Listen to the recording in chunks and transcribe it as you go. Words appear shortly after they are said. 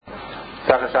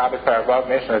Second Shabbos Paravav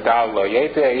Mishnah Dal Lo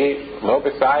Yetei Lo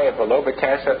B'Sayah V'Lo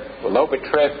B'Keshet V'Lo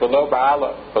B'Tris V'Lo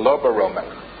B'Ala V'Lo B'Romen.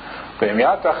 V'Im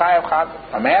Yatza Chayav Chad.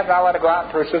 A man's not allowed to go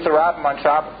out to Rosh Hashanah on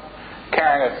Shabbos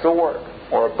carrying a sword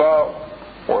or a bow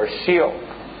or a shield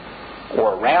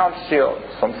or a round shield.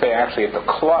 Some say actually it's a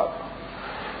club.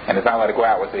 And he's not allowed to go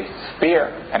out with a spear.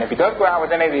 And if he does go out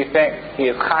with any of these things, he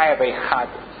is Chayav a Chad.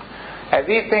 As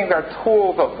these things are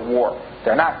tools of war.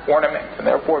 They're not ornaments, and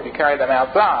therefore if you carry them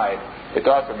outside, it's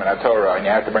also from a Torah, and you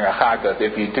have to bring a chagas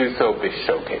if you do so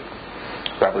b'shokeh.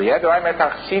 Rabbi Eliezer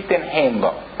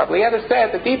said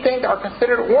that these things are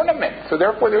considered ornaments, so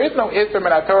therefore there is no Isser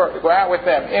min Torah to go out with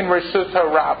them in Rishus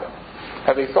HaRabim.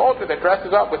 As a soldier that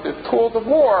dresses up with his tools of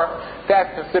war,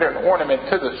 that's considered an ornament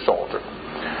to the soldier.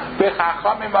 The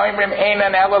Chachamim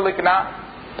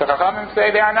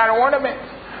say they are not ornaments.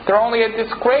 They're only a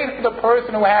disgrace to the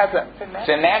person who has them.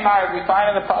 Shenemar, as we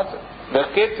find in the pasuk, in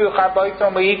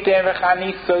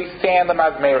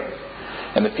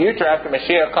the future, after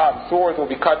Mashiach comes, swords will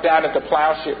be cut down into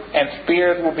plowshares, and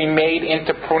spears will be made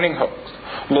into pruning hooks.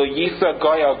 One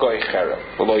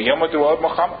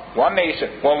nation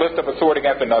won't lift up a sword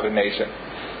against another nation.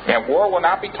 And war will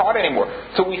not be taught anymore.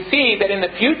 So we see that in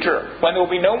the future, when there will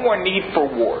be no more need for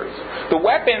wars, the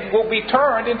weapons will be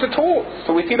turned into tools.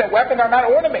 So we see that weapons are not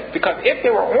ornaments. Because if they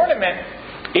were ornaments,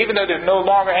 even though there's no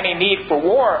longer any need for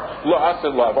war,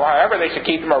 however, they should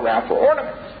keep them around for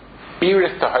ornaments.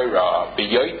 Biris tahira,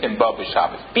 b'yoytin ba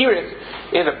b'Shabbos. Biris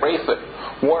is a bracelet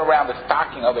worn around the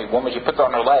stocking of a woman. She puts it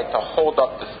on her leg to hold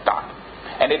up the stocking.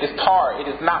 And it is tar, it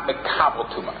is not mekabel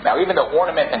tuma. Now, even the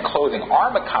ornament and clothing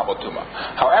are mekabel tuma.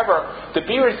 However, the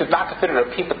biris is not considered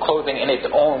a piece of clothing in its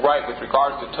own right with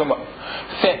regards to tuma.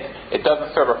 Since it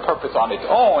doesn't serve a purpose on its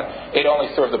own, it only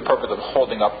serves the purpose of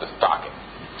holding up the stocking.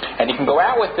 And you can go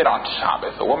out with it on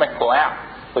Shabbos. A woman can go out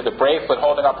with a bracelet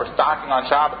holding up her stocking on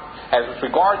Shabbos. As with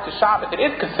regards to Shabbos, it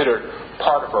is considered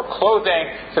part of her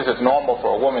clothing, since it's normal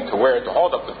for a woman to wear it to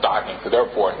hold up the stocking, so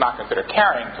therefore it's not considered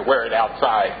carrying to wear it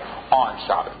outside on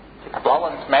Shabbos.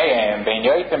 Kavalim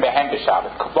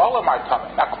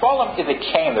is a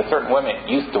chain that certain women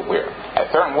used to wear. And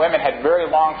certain women had very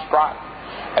long strides,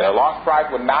 and their long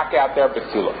strides would knock out their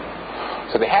basula.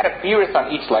 So they had a biris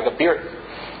on each leg. A biris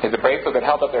is a bracelet that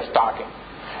held up their stocking.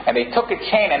 And they took a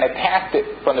chain and attached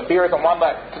it from the biris on one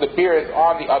leg to the biris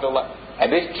on the other leg.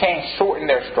 And this chain shortened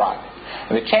their stride.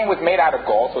 And the chain was made out of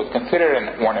gold, so it's considered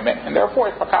an ornament, and therefore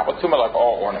it's makabel tuma like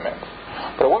all ornaments.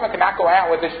 But a woman cannot go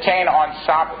out with this chain on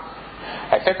Shabbos.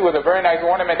 And since it was a very nice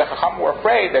ornament, the Chacham were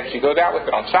afraid that if she goes out with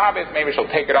it on Shabbos, maybe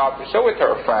she'll take it off to show it to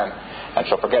her friend, and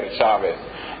she'll forget it Shabbos,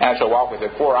 and she'll walk with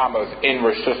it 4 amos in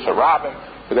Rishus HaRabim.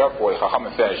 So therefore, the Chacham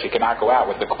says she cannot go out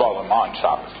with the kavalim on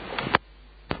Shabbos.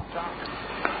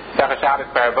 Second Shabbos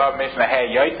Paravav Mishnah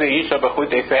Hey Yoytze Isha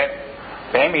B'chutei Seh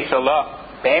Bein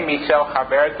Mishalah Bein Mishel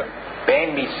Chaverta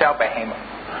Bein Mishel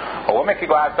Behema. A woman can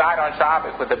go outside on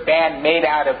Shabbos with a band made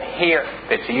out of hair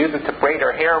that she uses to braid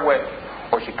her hair with,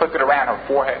 or she puts it around her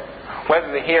forehead.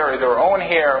 Whether the hair is her own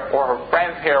hair or her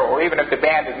friend's hair, or even if the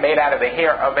band is made out of the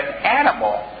hair of an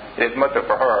animal, it is mutter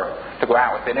for her to go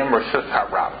out with it in Rishus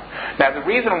HaRabim. Now the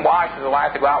reason why she's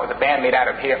allowed to go out with a band made out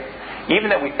of hair, even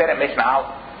that we said at Mishnah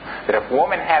Aleph, that if a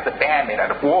woman has a band made out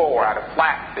of wool or out of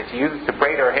flax that she uses to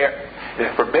braid her hair, it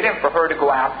is forbidden for her to go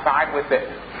outside with it.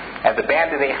 As the band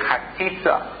is a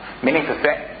chatzitza, meaning to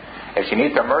say, if she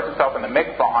needs to immerse herself in the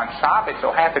mikvah on Shabbos,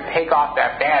 she'll have to take off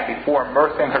that band before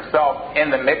immersing herself in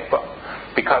the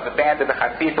mikvah, because the band of the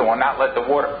chatzitza will not let the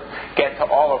water get to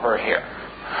all of her hair.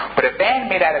 But a band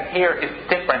made out of hair is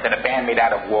different than a band made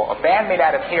out of wool. A band made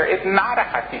out of hair is not a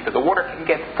chatzitza. The water can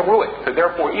get through it. So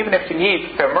therefore, even if she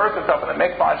needs to immerse herself in the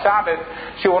mikvah on Shabbos,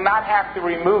 she will not have to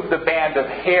remove the band of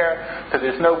hair, so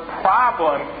there's no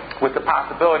problem with the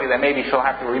possibility that maybe she'll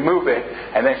have to remove it,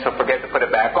 and then she'll forget to put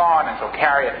it back on, and she'll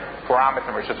carry it for Amos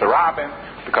and Rishus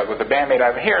HaRabim, because with the band made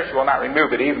out of hair, she will not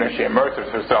remove it even if she immerses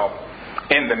herself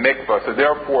in the mikvah. So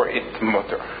therefore, it's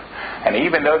mutter. And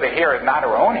even though the hair is not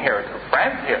her own hair, it's her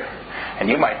friend's hair. And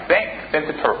you might think, since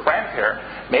it's her friend's hair,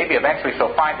 maybe eventually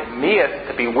she'll find it nias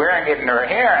to be wearing it in her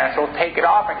hair, and she'll take it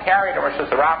off and carry it to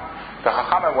Rishus HaRabim. The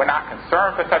Chachamim were not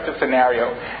concerned for such a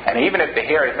scenario, and even if the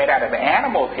hair is made out of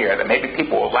animals' hair, that maybe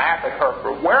people will laugh at her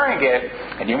for wearing it,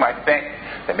 and you might think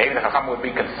that maybe the Chachamim would be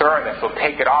concerned that she'll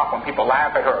take it off when people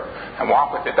laugh at her and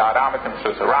walk with it to Adamas and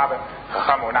Rishus HaRabim. The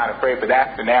Chachamim were not afraid for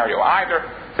that scenario either,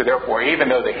 so therefore, even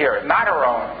though the hair is not her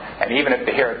own, and even if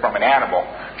the hair is from an animal,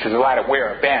 she's allowed to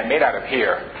wear a band made out of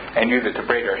hair and use it to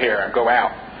braid her hair and go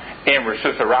out in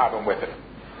Rishus HaRabim with it.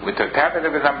 With totefet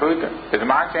of his ambuta, is a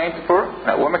man change for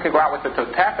a woman can go out with the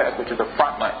totefet, which is a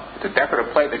front leg. It's a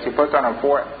decorative plate that she puts on her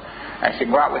forehead, and she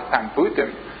can go out with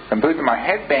tambutim. and boots are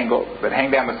head bangles that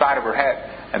hang down the side of her head,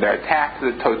 and they're attached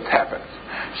to the totefes.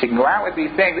 She can go out with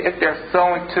these things if they're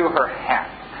sewn to her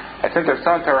hat. And since they're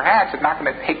sewn to her hat, she's not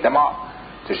going to take them off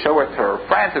to show it to her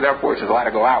friends, so therefore she's allowed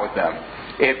to go out with them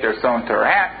if they're sewn to her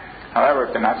hat. However,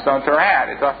 if they're not sewn to her hat,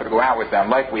 it's also to go out with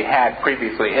them like we had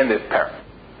previously in this parak.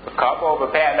 The couple of a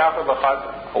panachah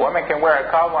b'chazar. A woman can wear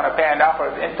a couple and a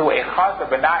panachah into a chazar,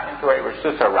 but not into a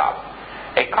reshus harab.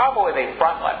 A couple is a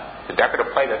frontlet, the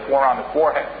decorative plate that's worn on the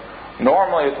forehead.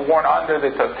 Normally it's worn under the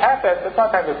totefes, but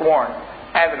sometimes it's worn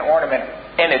as an ornament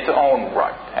in its own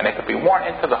right. And it could be worn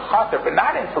into the chazar, but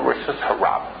not into reshus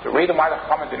harab. The reason why the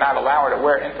chachamim did not allow her to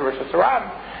wear it into reshus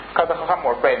harab, because the chachamim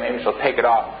were afraid maybe she'll take it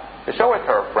off to show it to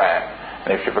her friend,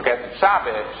 and if she forgets the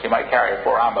Shabbos, she might carry it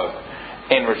 4 amos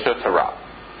in reshus harab.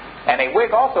 And a wig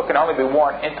also can only be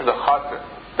worn into the chazar,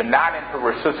 but not into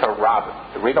reshus harab.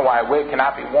 The reason why a wig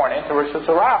cannot be worn into reshus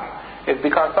harab is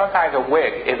because sometimes a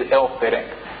wig is ill-fitting.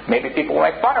 Maybe people will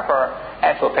make fun of her,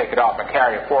 and she'll take it off and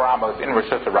carry it 4 amos in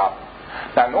reshus harab.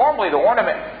 Now, normally the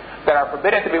ornaments that are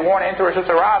forbidden to be worn into reshus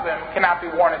harab cannot be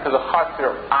worn into the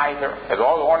chazar either, as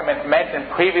all the ornaments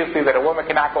mentioned previously that a woman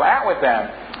cannot go out with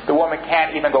them. The woman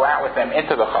can't even go out with them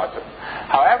into the chazar.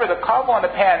 However, the kavod and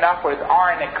the panachos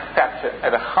are an exception.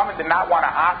 And the chachamim did not want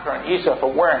to offer an isha for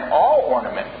wearing all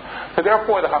ornaments. So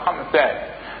therefore, the chachamim said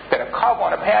that a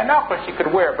kavod and a panachos she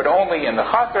could wear, but only in the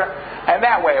chazar. And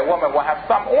that way, a woman will have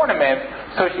some ornament,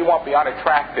 so she won't be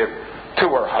unattractive to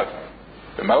her husband.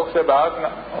 A woman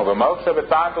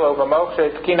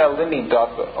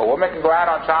can go out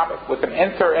on Shabbos with an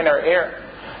insert in her ear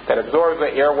that absorbs the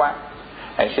earwax.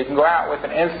 And she can go out with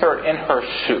an insert in her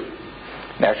shoe.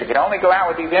 Now, she can only go out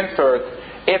with these inserts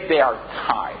if they are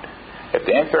tied. If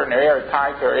the insert in her ear is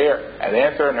tied to her ear, and the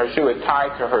insert in her shoe is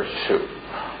tied to her shoe.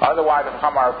 Otherwise, the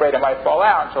chachamim are afraid it might fall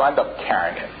out, and she'll end up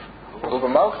carrying it. A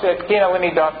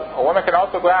woman can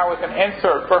also go out with an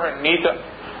insert for her nida.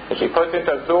 If she puts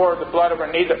into Zor the blood of her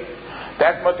nida,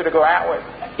 that's much to go out with,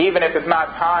 even if it's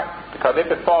not tied, because if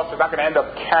it falls, she's not going to end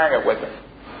up carrying it with her.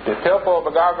 The tilpul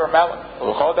b'gagar melon,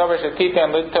 v'chol davar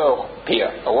shetitin lito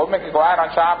pia. A woman can go out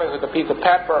on Shabbos with a piece of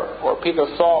pepper or a piece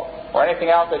of salt or anything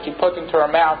else that she puts into her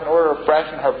mouth in order to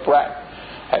freshen her breath.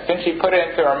 And since she put it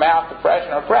into her mouth to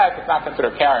freshen her breath, it's not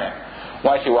considered carrying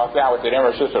once she walks out with it in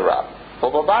reshus harab.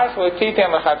 As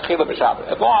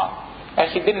long as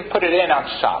she didn't put it in on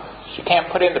Shabbos, she can't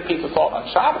put in the piece of salt on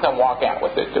Shabbos and walk out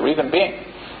with it. The reason being,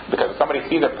 because if somebody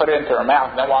sees her put it into her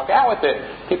mouth and then walk out with it,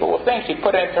 people will think she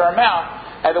put it into her mouth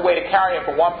as a way to carry it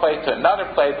from one place to another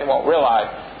place. They won't realize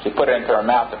she put it into her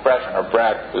mouth to freshen her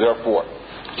breath. Therefore,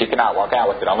 she cannot walk out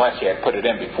with it unless she had put it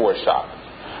in before Shabbos.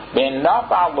 And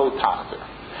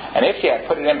if she had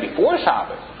put it in before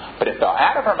Shabbos, but it fell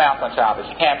out of her mouth on Shabbos,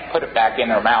 she can't put it back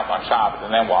in her mouth on Shabbos and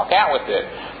then walk out with it,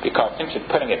 because since she's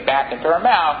putting it back into her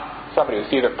mouth, somebody who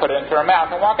sees her put it into her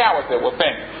mouth and walk out with it will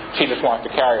think she just wants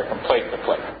to carry it from place to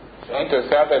place.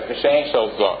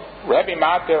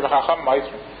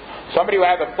 Somebody who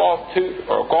has a false tooth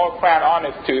or a gold crown on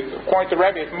his tooth, according to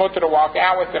Rebbe, it's mutter to walk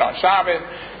out with it on Shabbos,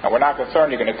 and we're not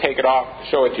concerned you're going to take it off to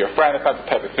show it to your friend. That's not the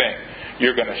type of thing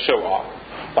you're going to show off.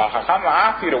 But Chacham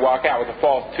asked you to walk out with a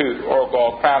false tooth or a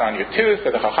gold crown on your tooth,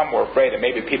 because the Chacham were afraid that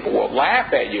maybe people will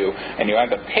laugh at you, and you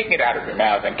end up taking it out of your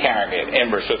mouth and carrying it in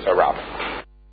reshus harab.